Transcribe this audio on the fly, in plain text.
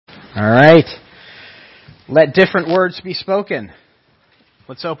All right. Let different words be spoken.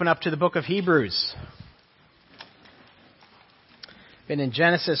 Let's open up to the book of Hebrews. Been in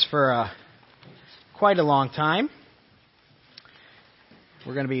Genesis for quite a long time.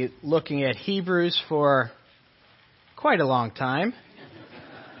 We're going to be looking at Hebrews for quite a long time.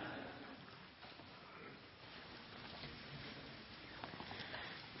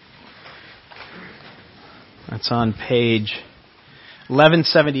 That's on page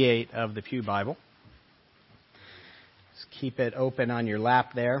 1178 of the Pew Bible. Just keep it open on your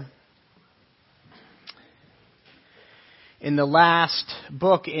lap there. In the last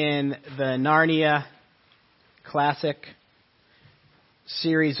book in the Narnia classic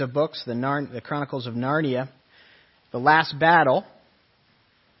series of books, the Chronicles of Narnia, The Last Battle,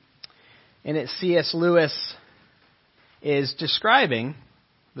 in it C.S. Lewis is describing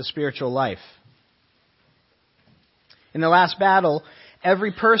the spiritual life. In the last battle,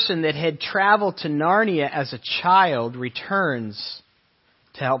 every person that had traveled to Narnia as a child returns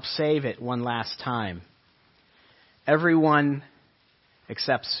to help save it one last time. Everyone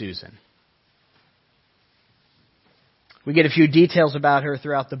except Susan. We get a few details about her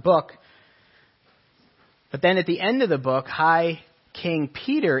throughout the book. But then at the end of the book, High King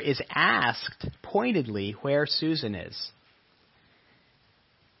Peter is asked pointedly where Susan is.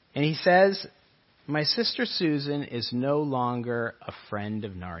 And he says, "My sister Susan is no longer a friend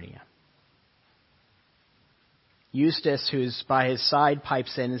of Narnia." Eustace, who's by his side,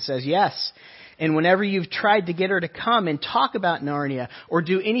 pipes in and says, "Yes, and whenever you've tried to get her to come and talk about Narnia or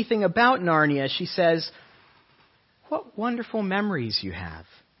do anything about Narnia, she says, 'What wonderful memories you have.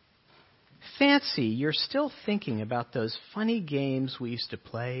 Fancy you're still thinking about those funny games we used to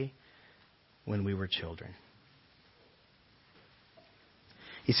play when we were children.'"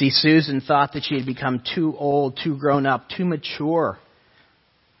 You see, Susan thought that she had become too old, too grown up, too mature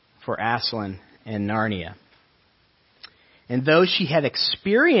for Aslan and Narnia. And though she had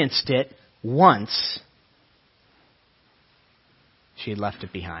experienced it once, she had left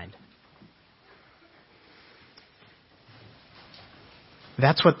it behind.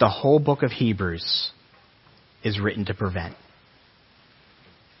 That's what the whole book of Hebrews is written to prevent.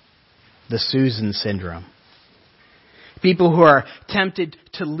 The Susan syndrome. People who are tempted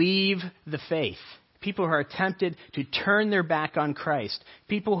to leave the faith. People who are tempted to turn their back on Christ.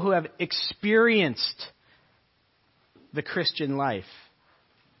 People who have experienced the Christian life.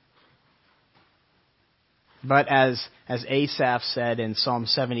 But as Asaph said in Psalm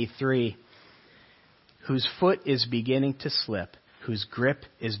 73, whose foot is beginning to slip, whose grip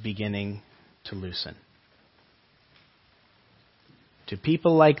is beginning to loosen. To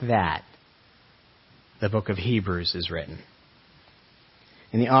people like that, the book of Hebrews is written.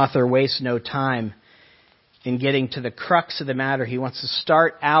 And the author wastes no time in getting to the crux of the matter. He wants to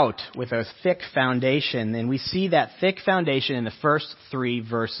start out with a thick foundation, and we see that thick foundation in the first 3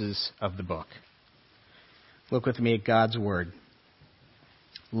 verses of the book. Look with me at God's Word.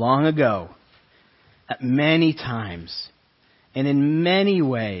 Long ago, at many times, and in many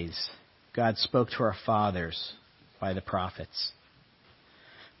ways, God spoke to our fathers by the prophets.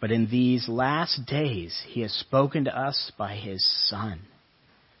 But in these last days, He has spoken to us by His Son,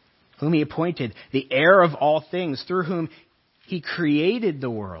 whom He appointed the heir of all things, through whom He created the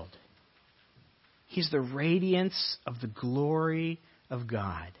world. He's the radiance of the glory of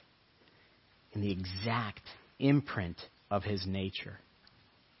God and the exact imprint of His nature.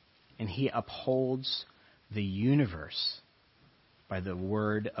 And He upholds the universe by the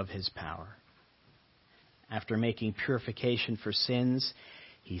word of His power. After making purification for sins,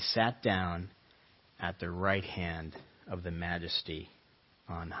 He sat down at the right hand of the Majesty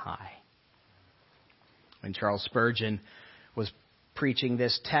on high. When Charles Spurgeon was preaching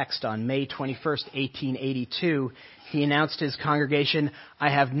this text on May 21st, 1882, he announced to his congregation, "I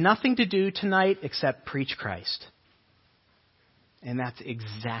have nothing to do tonight except preach Christ." And that's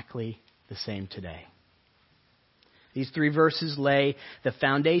exactly the same today. These 3 verses lay the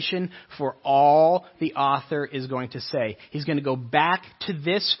foundation for all the author is going to say. He's going to go back to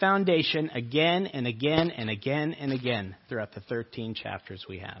this foundation again and again and again and again throughout the 13 chapters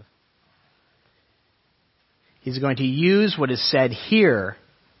we have. He's going to use what is said here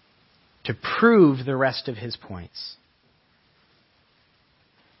to prove the rest of his points.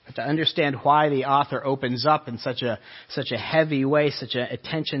 But to understand why the author opens up in such a heavy way, such an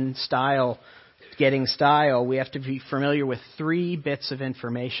attention getting style, we have to be familiar with 3 bits of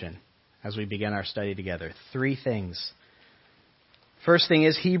information as we begin our study together. 3 things. First thing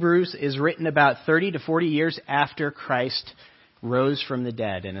is, Hebrews is written about 30 to 40 years after Christ rose from the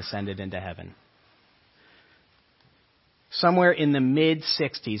dead and ascended into heaven. somewhere in the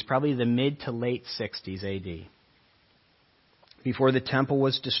mid-60s, probably the mid to late 60s AD. Before the temple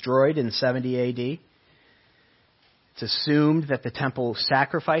was destroyed in 70 AD, it's assumed that the temple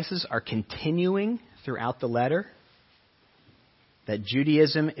sacrifices are continuing throughout the letter, that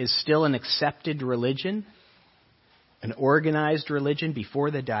Judaism is still an accepted religion, an organized religion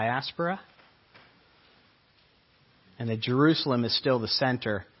before the diaspora, and that Jerusalem is still the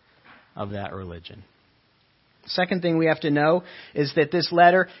center of that religion. Second thing we have to know is that this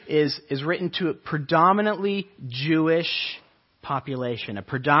letter is written to a predominantly Jewish population, a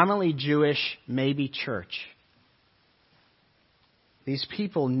predominantly Jewish, maybe church. These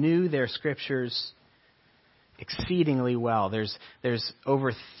people knew their scriptures exceedingly well. There's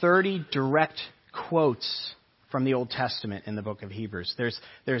over 30 direct quotes from the Old Testament in the book of Hebrews.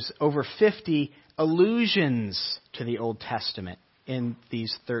 There's over 50 allusions to the Old Testament in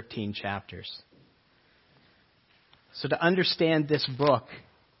these 13 chapters. So to understand this book,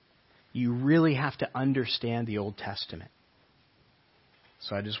 you really have to understand the Old Testament.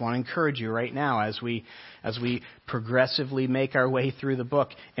 So I just want to encourage you right now as we progressively make our way through the book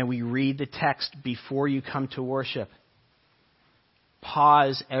and we read the text before you come to worship.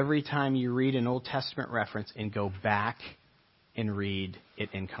 Pause every time you read an Old Testament reference and go back and read it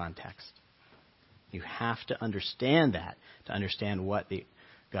in context. You have to understand that to understand what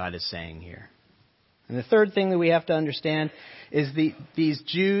God is saying here. And the third thing that we have to understand is these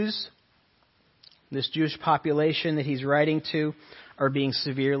Jews, this Jewish population that he's writing to, are being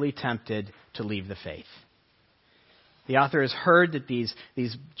severely tempted to leave the faith. The author has heard that these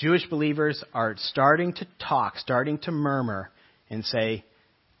Jewish believers are starting to talk, starting to murmur and say,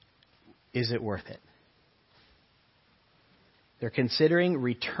 is it worth it? They're considering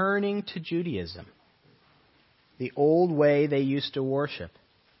returning to Judaism, the old way they used to worship.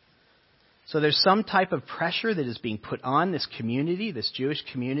 So there's some type of pressure that is being put on this community, this Jewish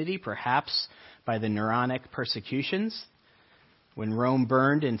community, perhaps by the Neronic persecutions. When Rome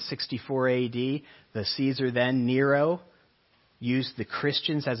burned in 64 AD, the Caesar then, Nero, used the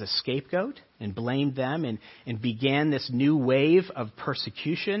Christians as a scapegoat and blamed them and began this new wave of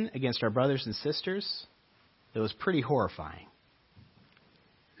persecution against our brothers and sisters. It was pretty horrifying.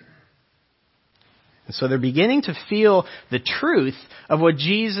 And so they're beginning to feel the truth of what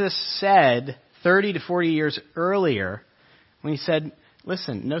Jesus said 30 to 40 years earlier when he said,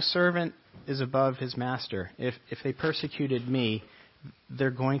 listen, no servant is above his master. If they persecuted me,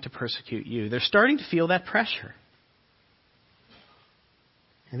 they're going to persecute you. They're starting to feel that pressure.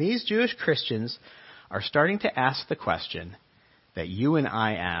 And these Jewish Christians are starting to ask the question that you and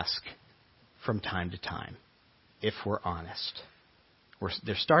I ask from time to time, if we're honest.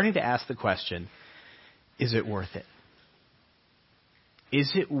 They're starting to ask the question, is it worth it?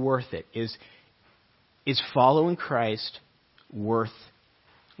 Is it worth it? Is following Christ worth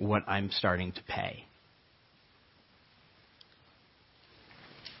what I'm starting to pay?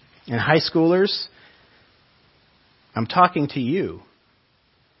 And high schoolers, I'm talking to you.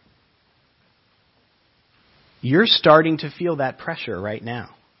 You're starting to feel that pressure right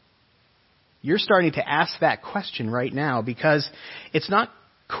now. You're starting to ask that question right now because it's not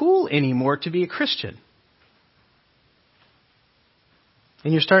cool anymore to be a Christian.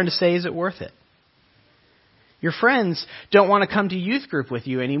 And you're starting to say, is it worth it? Your friends don't want to come to youth group with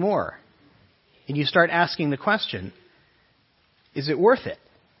you anymore. And you start asking the question, is it worth it?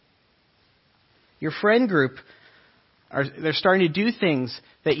 Your friend group, they're starting to do things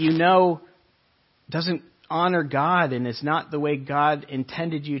that you know doesn't honor God and is not the way God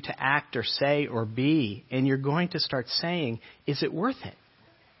intended you to act or say or be. And you're going to start saying, is it worth it?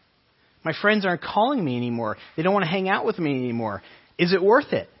 My friends aren't calling me anymore. They don't want to hang out with me anymore. Is it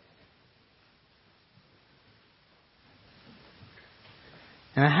worth it?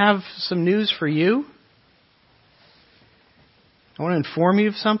 And I have some news for you. I want to inform you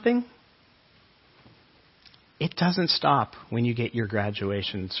of something. It doesn't stop when you get your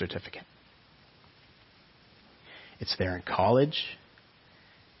graduation certificate. It's there in college.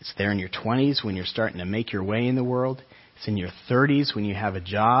 It's there in your 20s when you're starting to make your way in the world. It's in your 30s when you have a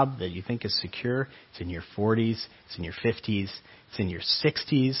job that you think is secure. It's in your 40s. It's in your 50s. It's in your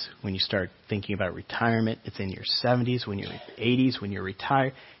 60s when you start thinking about retirement. It's in your 70s when you're 80s when you're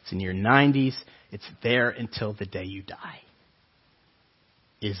retired. It's in your 90s. It's there until the day you die.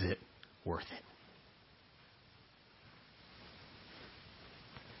 Is it worth it?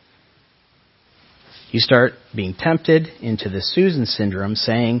 You start being tempted into the Susan syndrome,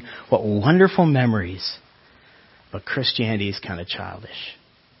 saying, what wonderful memories, but Christianity is kind of childish.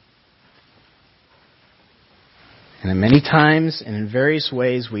 And many times and in various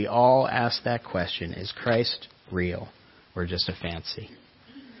ways, we all ask that question, is Christ real? or just a fancy?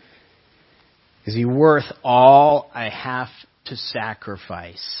 Is he worth all I have to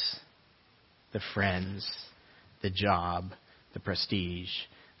sacrifice? The friends, the job, the prestige,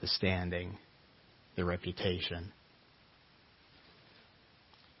 the standing, the reputation.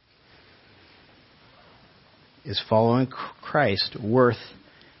 Is following Christ worth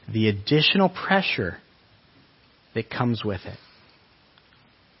the additional pressure that comes with it?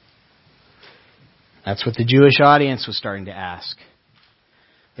 That's what the Jewish audience was starting to ask.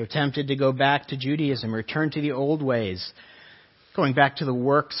 They're tempted to go back to Judaism, return to the old ways, going back to the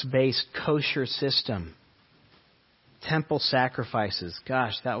works-based kosher system. Temple sacrifices.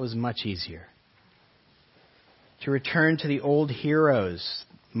 Gosh, that was much easier. To return to the old heroes,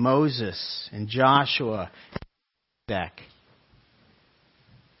 Moses and Joshua, to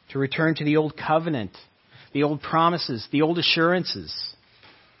return to the old covenant, the old promises, the old assurances.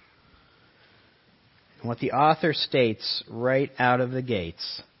 And what the author states right out of the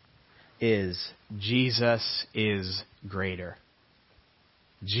gates is Jesus is greater.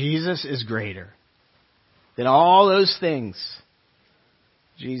 Jesus is greater than all those things.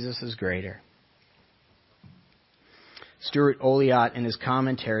 Jesus is greater. Stuart Oliot in his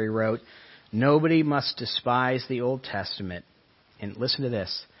commentary wrote, "Nobody must despise the Old Testament," and listen to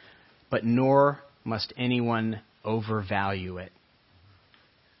this, "but nor must anyone overvalue it.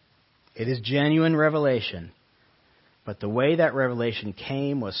 It is genuine revelation, but the way that revelation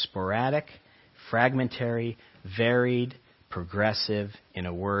came was sporadic, fragmentary, varied, progressive, in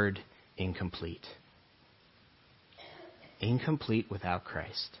a word, incomplete. Incomplete without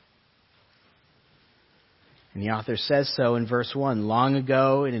Christ." And the author says so in verse 1. "Long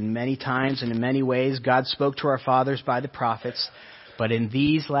ago and in many times and in many ways God spoke to our fathers by the prophets, but in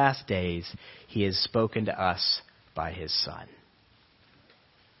these last days He has spoken to us by His Son."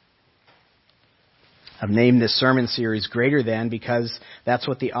 I've named this sermon series Greater Than because that's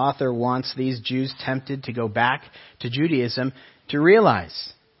what the author wants these Jews tempted to go back to Judaism to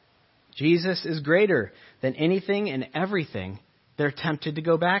realize. Jesus is greater than anything and everything they're tempted to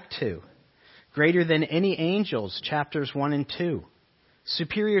go back to. Greater than any angels, chapters 1 and 2.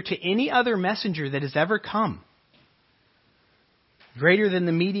 Superior to any other messenger that has ever come. Greater than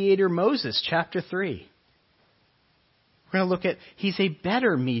the mediator Moses, chapter 3. We're going to look at, he's a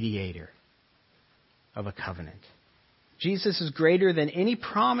better mediator of a covenant. Jesus is greater than any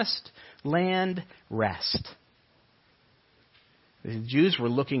promised land rest. The Jews were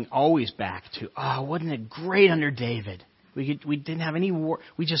looking always back to, wasn't it great under David? We didn't have any war.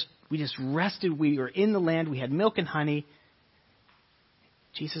 We just rested. We were in the land. We had milk and honey.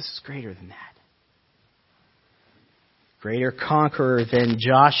 Jesus is greater than that. Greater conqueror than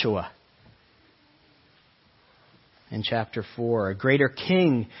Joshua in chapter 4. A greater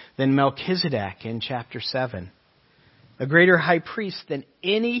king than Melchizedek in chapter 7. A greater high priest than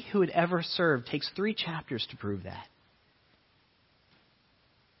any who had ever served. Takes 3 chapters to prove that.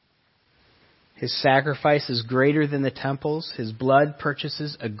 His sacrifice is greater than the temples. His blood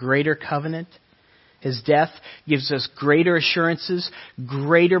purchases a greater covenant. His death gives us greater assurances,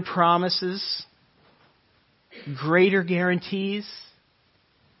 greater promises, greater guarantees.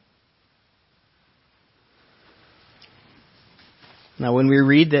 Now, when we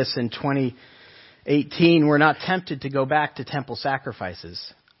read this in 2018, we're not tempted to go back to temple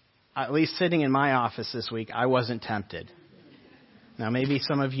sacrifices. At least sitting in my office this week, I wasn't tempted. Now, maybe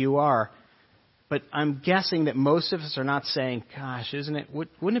some of you are. But I'm guessing that most of us are not saying, gosh,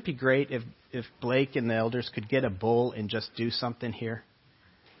 wouldn't it be great if Blake and the elders could get a bull and just do something here?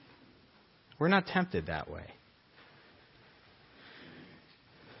 We're not tempted that way.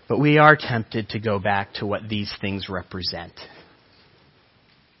 But we are tempted to go back to what these things represent.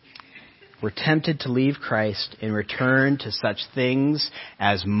 We're tempted to leave Christ and return to such things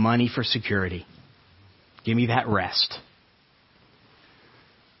as money for security. Give me that rest.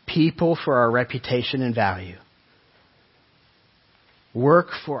 People for our reputation and value. Work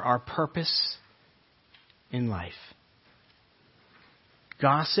for our purpose in life.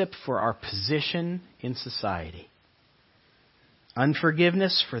 Gossip for our position in society.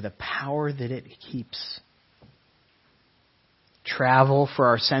 Unforgiveness for the power that it keeps. Travel for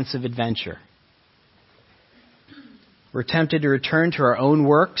our sense of adventure. We're tempted to return to our own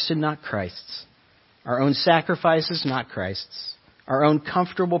works and not Christ's. Our own sacrifices, not Christ's. Our own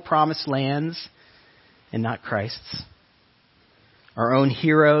comfortable promised lands and not Christ's. Our own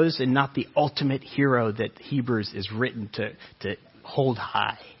heroes and not the ultimate hero that Hebrews is written to hold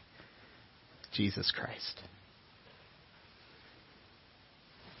high. Jesus Christ.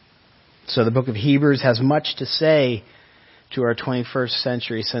 So the book of Hebrews has much to say to our 21st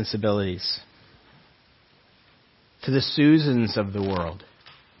century sensibilities. to the Susans of the world,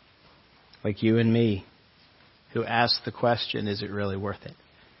 like you and me, who ask the question, is it really worth it?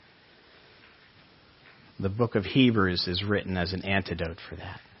 The book of Hebrews is written as an antidote for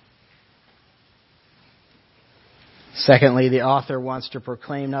that. Secondly, the author wants to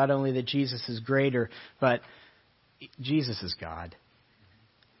proclaim not only that Jesus is greater, but Jesus is God.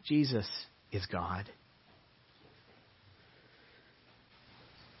 Jesus is God.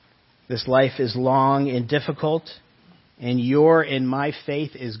 This life is long and difficult, and your and my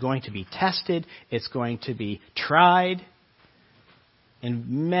faith is going to be tested. It's going to be tried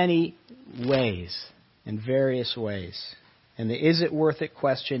in many ways, in various ways. And the is it worth it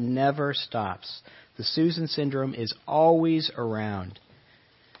question never stops. The Susan syndrome is always around.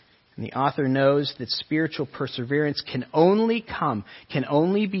 And the author knows that spiritual perseverance can only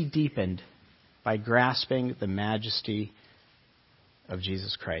be deepened by grasping the majesty of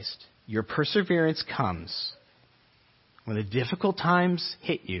Jesus Christ. Your perseverance comes when the difficult times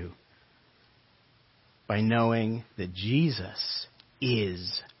hit you by knowing that Jesus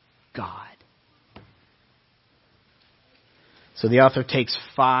is God. So the author takes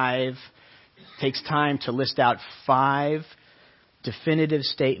time to list out 5 definitive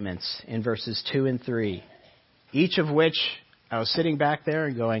statements in verses 2 and 3, each of which I was sitting back there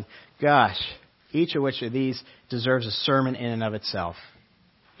and going, gosh, each of which of these deserves a sermon in and of itself.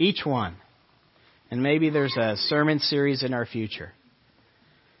 Each one. And maybe there's a sermon series in our future.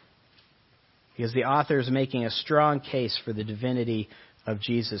 Because the author is making a strong case for the divinity of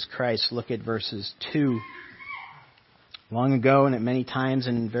Jesus Christ. Look at verses 2. Long ago and at many times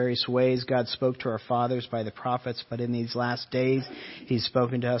and in various ways, God spoke to our fathers by the prophets, but in these last days He's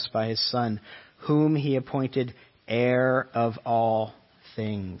spoken to us by His Son, whom He appointed heir of all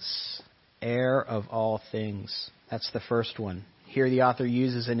things. Heir of all things. That's the first one. Here the author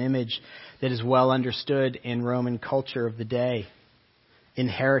uses an image that is well understood in Roman culture of the day.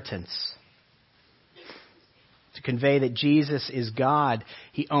 Inheritance. To convey that Jesus is God,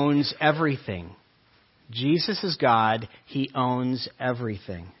 He owns everything. Jesus is God. He owns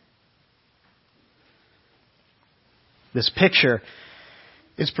everything. This picture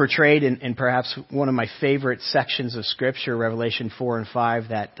is portrayed in perhaps one of my favorite sections of Scripture, Revelation 4 and 5,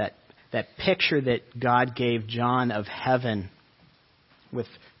 that picture that God gave John of heaven with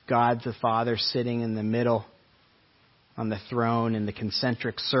God the Father sitting in the middle on the throne and the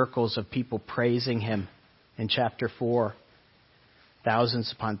concentric circles of people praising Him in chapter 4.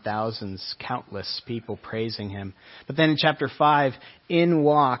 Thousands upon thousands, countless people praising Him. But then in chapter 5, in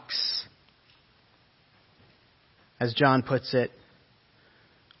walks, as John puts it,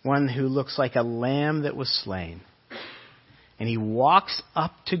 one who looks like a lamb that was slain. And He walks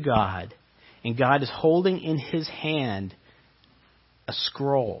up to God, and God is holding in His hand a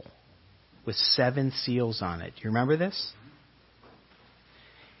scroll with 7 seals on it. Do you remember this?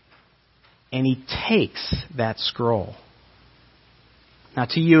 And He takes that scroll. Now,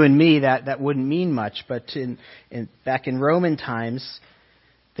 to you and me, that wouldn't mean much, but back in Roman times,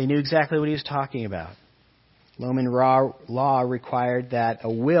 they knew exactly what he was talking about. Roman law required that a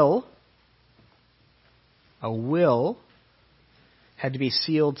will had to be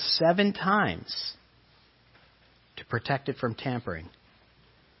sealed 7 times to protect it from tampering.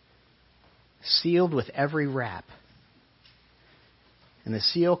 Sealed with every wrap. And the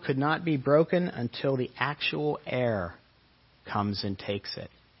seal could not be broken until the actual heir comes and takes it.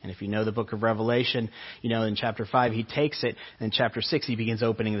 And if you know the book of Revelation, you know in chapter 5 he takes it, and in chapter 6 he begins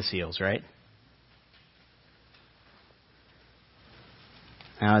opening the seals, right?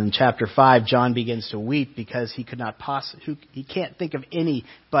 Now in chapter 5, John begins to weep because he can't think of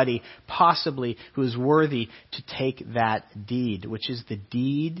anybody possibly who is worthy to take that deed, which is the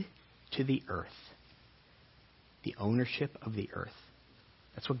deed to the earth. The ownership of the earth.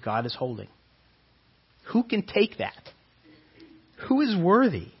 That's what God is holding. Who can take that? Who is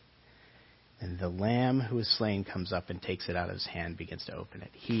worthy? And the Lamb who is slain comes up and takes it out of His hand, begins to open it.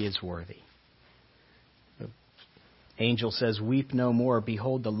 He is worthy. The angel says, "Weep no more.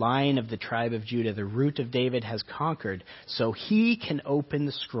 Behold, the Lion of the tribe of Judah, the Root of David, has conquered, so He can open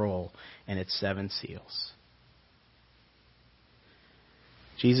the scroll and its 7 seals."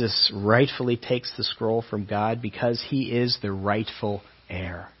 Jesus rightfully takes the scroll from God because He is the rightful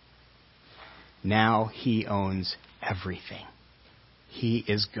heir. Now He owns everything. He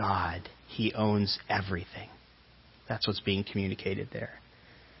is God. He owns everything. That's what's being communicated there.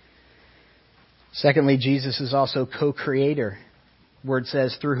 Secondly, Jesus is also co-creator. The word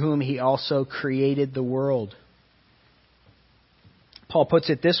says, through whom He also created the world. Paul puts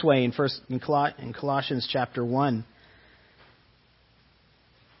it this way in Colossians chapter 1.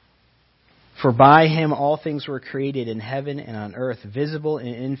 For by him all things were created in heaven and on earth, visible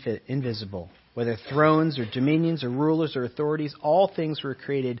and invisible. Whether thrones or dominions or rulers or authorities, all things were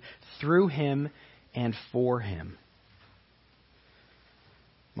created through him and for him.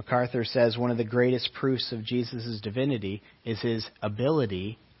 MacArthur says one of the greatest proofs of Jesus' divinity is his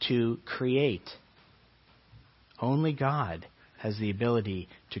ability to create. Only God has the ability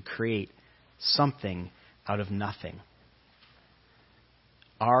to create something out of nothing.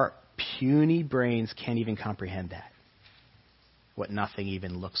 Our puny brains can't even comprehend that, what nothing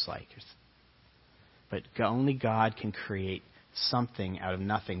even looks like. But only God can create something out of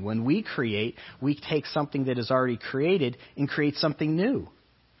nothing. When we create, we take something that is already created and create something new.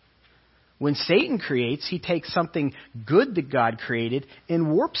 When Satan creates, he takes something good that God created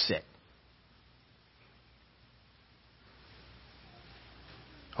and warps it.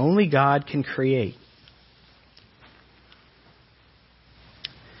 Only God can create.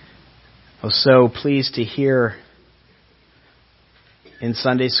 I was so pleased to hear in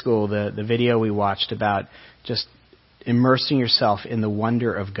Sunday school the video we watched about just immersing yourself in the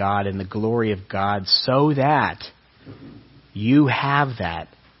wonder of God and the glory of God so that you have that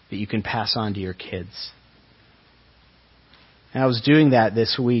you can pass on to your kids. And I was doing that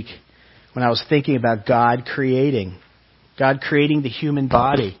this week when I was thinking about God creating the human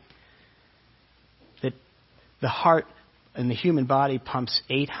body. That the heart in the human body pumps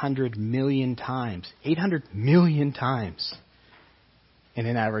 800 million times. 800 million times in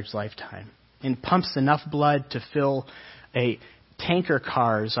an average lifetime. And pumps enough blood to fill a tanker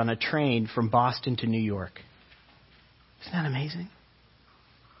cars on a train from Boston to New York. Isn't that amazing?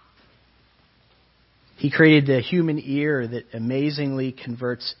 He created the human ear that amazingly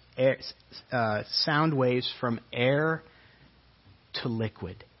converts sound waves from air to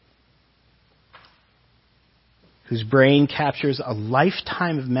liquid. Whose brain captures a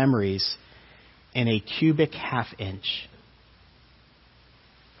lifetime of memories in a cubic half inch.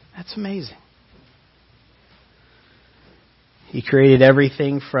 That's amazing. He created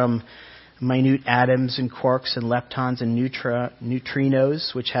everything from minute atoms and quarks and leptons and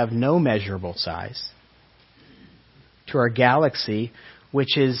neutrinos, which have no measurable size, to our galaxy,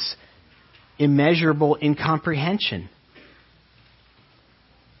 which is immeasurable in comprehension.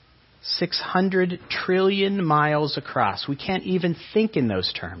 600 trillion miles across. We can't even think in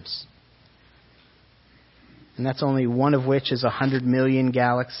those terms. And that's only one of which is 100 million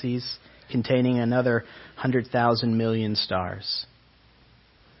galaxies containing another 100,000 million stars.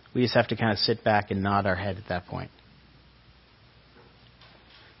 We just have to kind of sit back and nod our head at that point.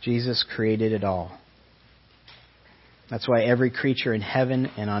 Jesus created it all. That's why every creature in heaven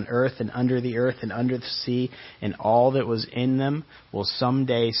and on earth and under the earth and under the sea and all that was in them will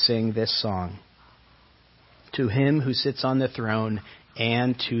someday sing this song. To him who sits on the throne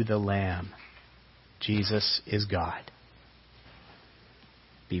and to the Lamb, Jesus is God.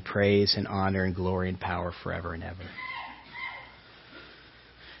 Be praise and honor and glory and power forever and ever.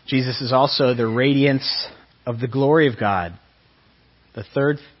 Jesus is also the radiance of the glory of God. The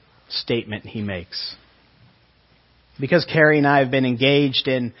third statement he makes. Because Carrie and I have been engaged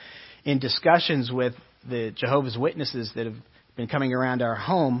in discussions with the Jehovah's Witnesses that have been coming around our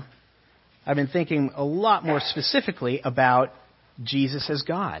home, I've been thinking a lot more specifically about Jesus as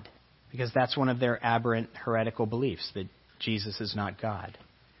God. Because that's one of their aberrant heretical beliefs, that Jesus is not God.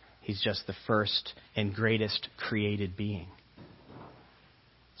 He's just the first and greatest created being.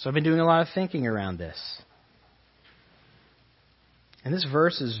 So I've been doing a lot of thinking around this. And this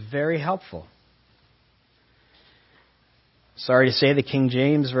verse is very helpful. Sorry to say the King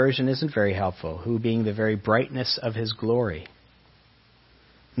James Version isn't very helpful, who being the very brightness of his glory.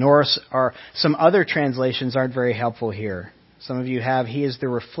 Nor are some other translations aren't very helpful here. Some of you have, he is the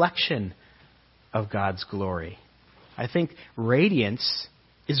reflection of God's glory. I think radiance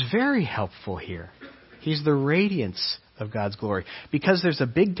is very helpful here. He's the radiance of God's glory. Because there's a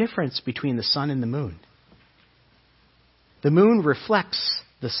big difference between the sun and the moon. The moon reflects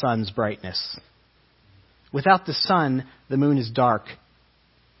the sun's brightness. Without the sun, the moon is dark,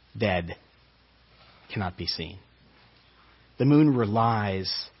 dead, cannot be seen. The moon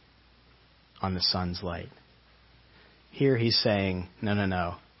relies on the sun's light. Here he's saying,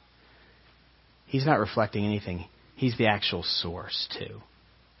 no. He's not reflecting anything. He's the actual source, too.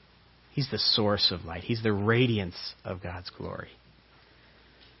 He's the source of light. He's the radiance of God's glory.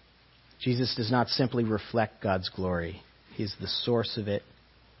 Jesus does not simply reflect God's glory. He's the source of it,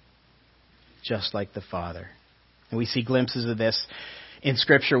 just like the Father. And we see glimpses of this in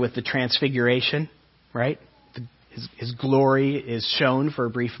Scripture with the Transfiguration, right? His glory is shown for a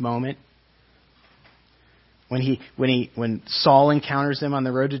brief moment. When Saul encounters him on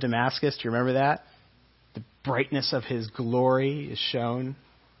the road to Damascus, do you remember that? The brightness of his glory is shown,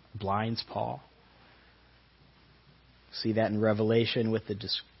 blinds Paul. See that in Revelation with the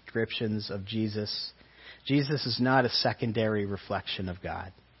descriptions of Jesus. Jesus is not a secondary reflection of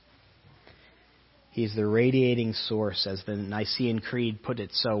God. He's the radiating source, as the Nicene Creed put it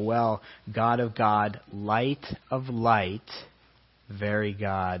so well. God of God, light of light, very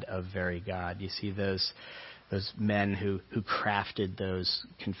God of very God. You see, those men who crafted those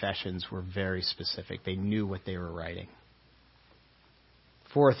confessions were very specific. They knew what they were writing.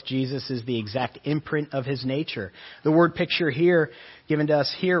 Fourth, Jesus is the exact imprint of his nature. The word picture here, given to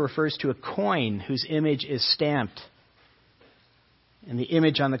us here, refers to a coin whose image is stamped. And the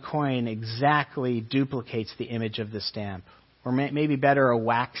image on the coin exactly duplicates the image of the stamp. Or maybe better, a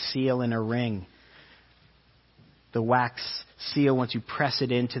wax seal in a ring. The wax seal, once you press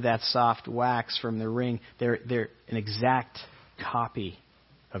it into that soft wax from the ring, they're an exact copy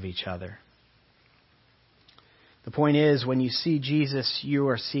of each other. The point is, when you see Jesus, you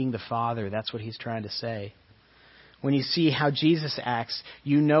are seeing the Father. That's what he's trying to say. When you see how Jesus acts,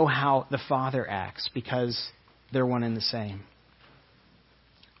 you know how the Father acts, because they're one and the same.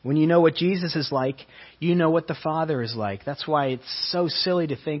 When you know what Jesus is like, you know what the Father is like. That's why it's so silly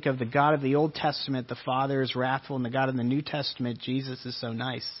to think of the God of the Old Testament, the Father is wrathful, and the God in the New Testament, Jesus is so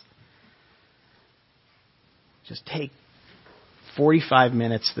nice. Just take 45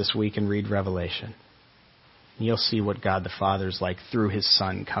 minutes this week and read Revelation. And you'll see what God the Father is like through his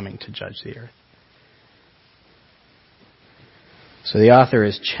Son coming to judge the earth. So the author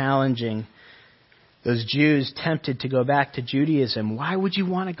is challenging those Jews tempted to go back to Judaism. Why would you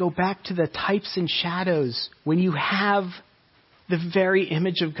want to go back to the types and shadows when you have the very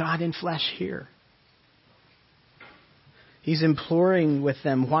image of God in flesh here? He's imploring with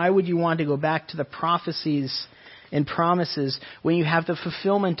them, why would you want to go back to the prophecies and promises when you have the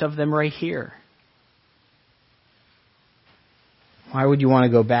fulfillment of them right here? Why would you want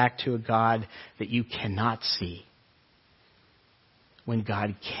to go back to a God that you cannot see when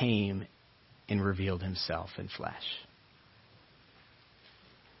God came and revealed himself in flesh?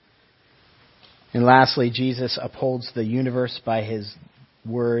 And lastly, Jesus upholds the universe by his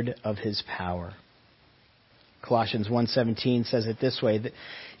word of his power. Colossians 1:17 says it this way, that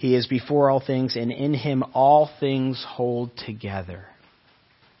he is before all things, and in him all things hold together.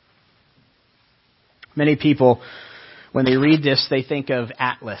 Many people, when they read this, they think of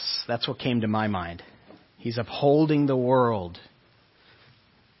Atlas. That's what came to my mind. He's upholding the world.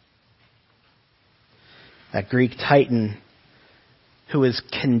 That Greek titan who is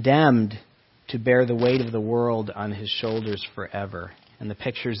condemned to bear the weight of the world on his shoulders forever. And the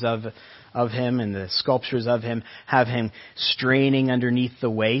pictures of him and the sculptures of him have him straining underneath the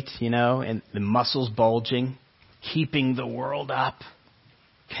weight, and the muscles bulging, keeping the world up,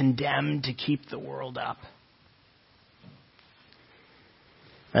 condemned to keep the world up.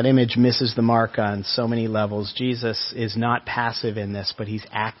 That image misses the mark on so many levels. Jesus is not passive in this, but he's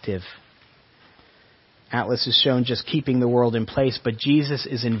active. Atlas is shown just keeping the world in place, but Jesus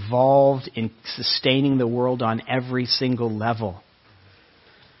is involved in sustaining the world on every single level.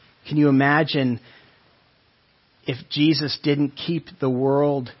 Can you imagine if Jesus didn't keep the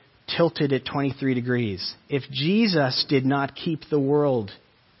world tilted at 23 degrees? If Jesus did not keep the world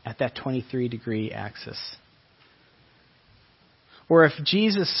at that 23-degree axis? Or if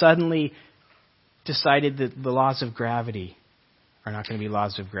Jesus suddenly decided that the laws of gravity are not going to be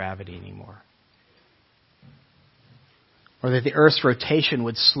laws of gravity anymore? Or that the Earth's rotation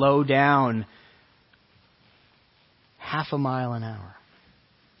would slow down half a mile an hour?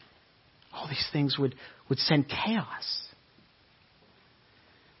 All these things would send chaos.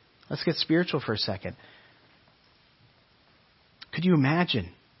 Let's get spiritual for a second. Could you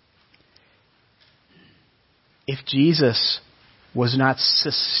imagine if Jesus was not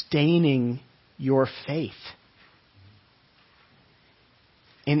sustaining your faith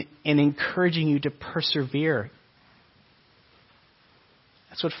and encouraging you to persevere?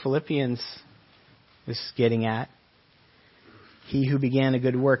 That's what Philippians is getting at. He who began a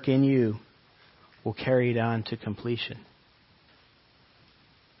good work in you will carry it on to completion.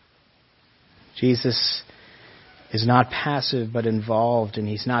 Jesus is not passive but involved, and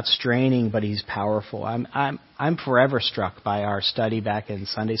he's not straining but he's powerful. I'm forever struck by our study back in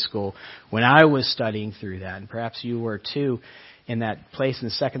Sunday school when I was studying through that, and perhaps you were too, in that place in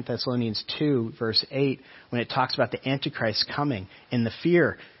 2 Thessalonians 2, verse 8, when it talks about the Antichrist coming, and the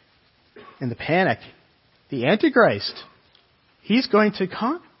fear and the panic. The Antichrist, he's going to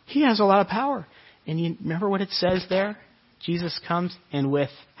come. He has a lot of power. And you remember what it says there? Jesus comes, and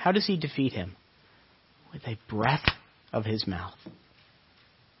how does he defeat him? with a breath of his mouth.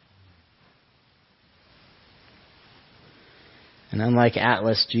 And unlike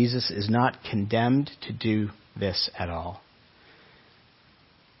Atlas, Jesus is not condemned to do this at all.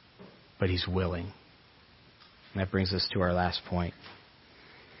 But he's willing. And that brings us to our last point.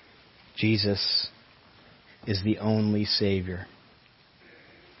 Jesus is the only Savior.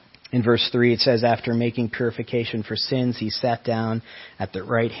 In verse 3 it says, after making purification for sins, he sat down at the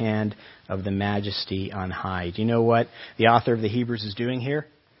right hand of the Majesty on high. Do you know what the author of the Hebrews is doing here?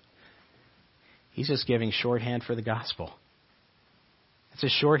 He's just giving shorthand for the gospel. It's a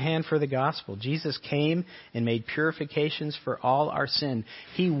shorthand for the gospel. Jesus came and made purifications for all our sin.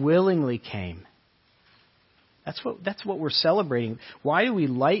 He willingly came. That's what we're celebrating. Why do we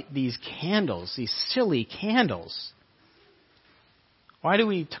light these candles, these silly candles? Why do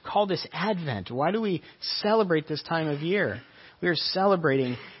we call this Advent? Why do we celebrate this time of year? We are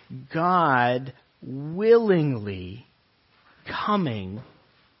celebrating God willingly coming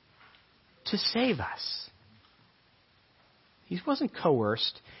to save us. He wasn't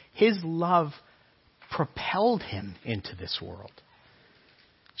coerced. His love propelled him into this world.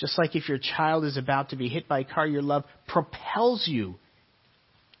 Just like if your child is about to be hit by a car, your love propels you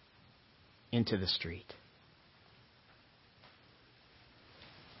into the street.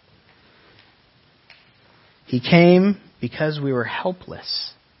 He came because we were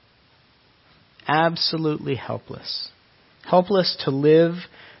helpless. Absolutely helpless. Helpless to live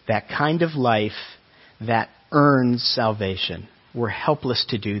that kind of life that earns salvation. We're helpless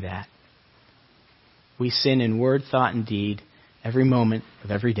to do that. We sin in word, thought, and deed every moment of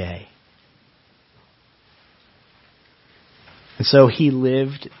every day. And so he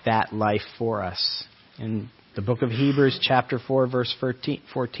lived that life for us. In the book of Hebrews, chapter 4, verse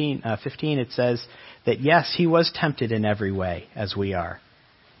 15, it says that yes, he was tempted in every way as we are,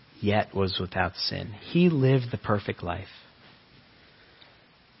 yet was without sin. He lived the perfect life.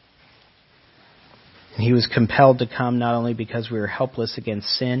 And he was compelled to come not only because we were helpless against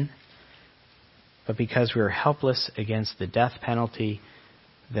sin, but because we were helpless against the death penalty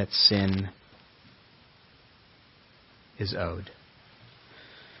that sin is owed.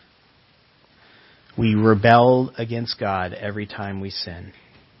 We rebel against God every time we sin.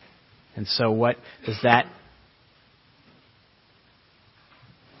 And so what does that...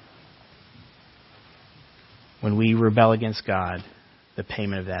 When we rebel against God, the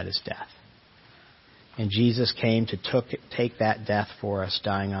payment of that is death. And Jesus came to take that death for us,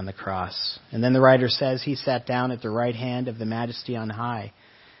 dying on the cross. And then the writer says he sat down at the right hand of the Majesty on high.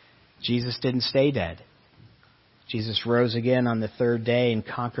 Jesus didn't stay dead. Jesus rose again on the third day in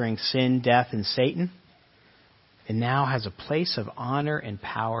conquering sin, death, and Satan, and now has a place of honor and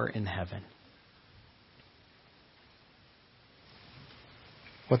power in heaven.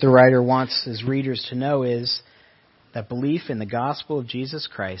 What the writer wants his readers to know is that belief in the gospel of Jesus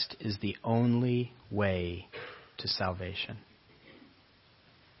Christ is the only way to salvation.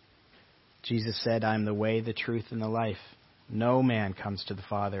 Jesus said, I am the way, the truth, and the life. No man comes to the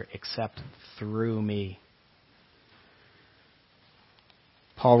Father except through me.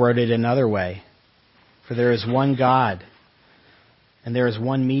 Paul wrote it another way. For there is one God, and there is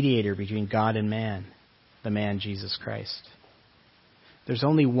one mediator between God and man, the man Jesus Christ. There's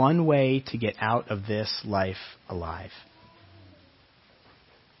only one way to get out of this life alive.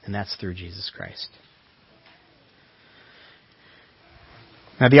 And that's through Jesus Christ.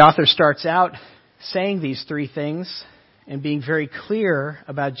 Now the author starts out saying these three things and being very clear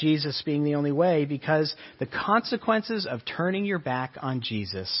about Jesus being the only way because the consequences of turning your back on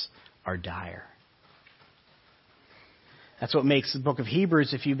Jesus are dire. That's what makes the book of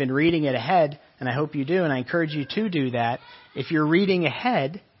Hebrews, if you've been reading it ahead, and I hope you do, and I encourage you to do that, if you're reading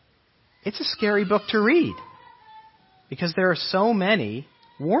ahead, it's a scary book to read because there are so many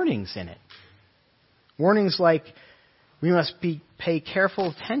warnings in it. Warnings like, we must pay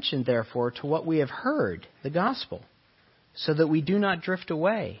careful attention, therefore, to what we have heard, the gospel, so that we do not drift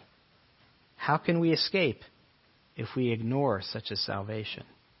away. How can we escape if we ignore such a salvation?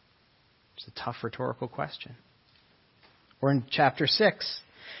 It's a tough rhetorical question. Or in chapter 6,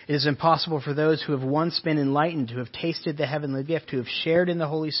 it is impossible for those who have once been enlightened, who have tasted the heavenly gift, who have shared in the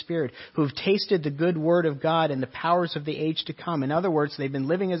Holy Spirit, who have tasted the good word of God and the powers of the age to come. In other words, they've been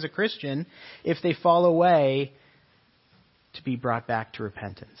living as a Christian. If they fall away, to be brought back to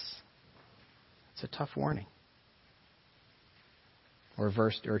repentance. It's a tough warning.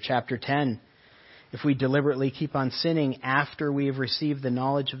 Or chapter 10, if we deliberately keep on sinning after we have received the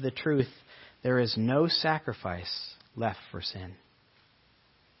knowledge of the truth, there is no sacrifice left for sin,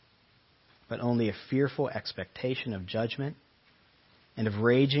 but only a fearful expectation of judgment and of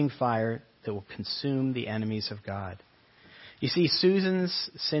raging fire that will consume the enemies of God. You see,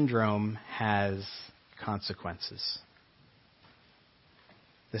 Susan's syndrome has consequences.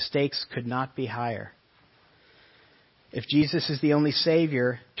 The stakes could not be higher. If Jesus is the only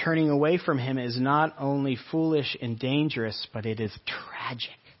Savior, turning away from him is not only foolish and dangerous, but it is tragic.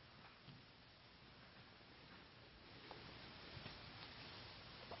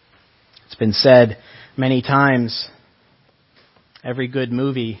 It's been said many times, every good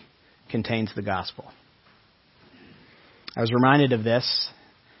movie contains the gospel. I was reminded of this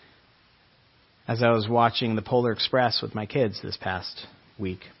as I was watching the Polar Express with my kids this past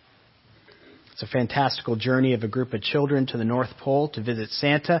week. It's a fantastical journey of a group of children to the North Pole to visit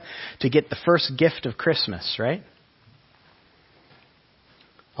Santa to get the first gift of Christmas, right?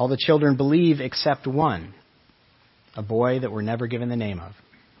 All the children believe except one, a boy that we're never given the name of.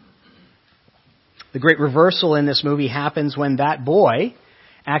 The great reversal in this movie happens when that boy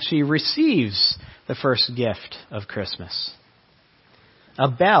actually receives the first gift of Christmas. A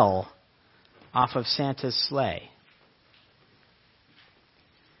bell off of Santa's sleigh.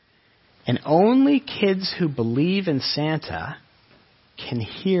 And only kids who believe in Santa can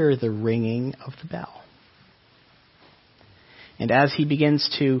hear the ringing of the bell. And as he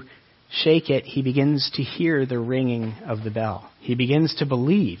begins to shake it, he begins to hear the ringing of the bell. He begins to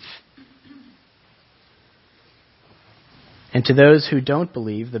believe. And to those who don't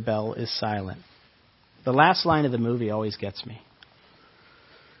believe, the bell is silent. The last line of the movie always gets me.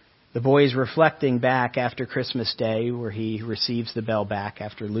 The boy is reflecting back after Christmas Day, where he receives the bell back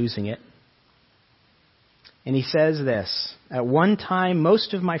after losing it. And he says this, "At one time,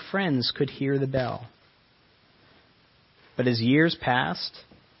 most of my friends could hear the bell. But as years passed,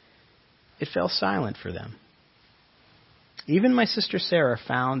 it fell silent for them. Even my sister Sarah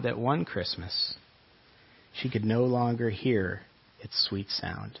found that one Christmas, she could no longer hear its sweet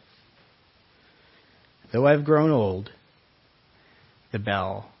sound. Though I've grown old, the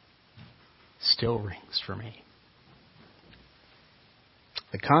bell still rings for me."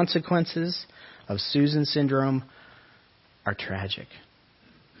 The consequences of Susan syndrome are tragic.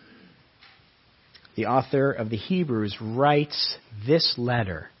 The author of the Hebrews writes this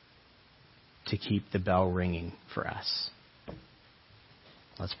letter to keep the bell ringing for us.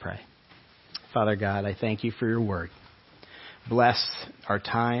 Let's pray. Father God, I thank you for your word. Bless our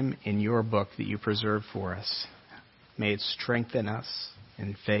time in your book that you preserve for us. May it strengthen us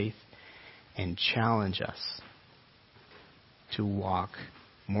in faith and challenge us to walk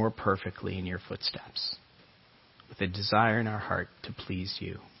more perfectly in your footsteps with a desire in our heart to please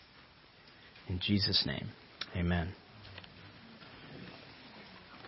you. In Jesus' name, amen.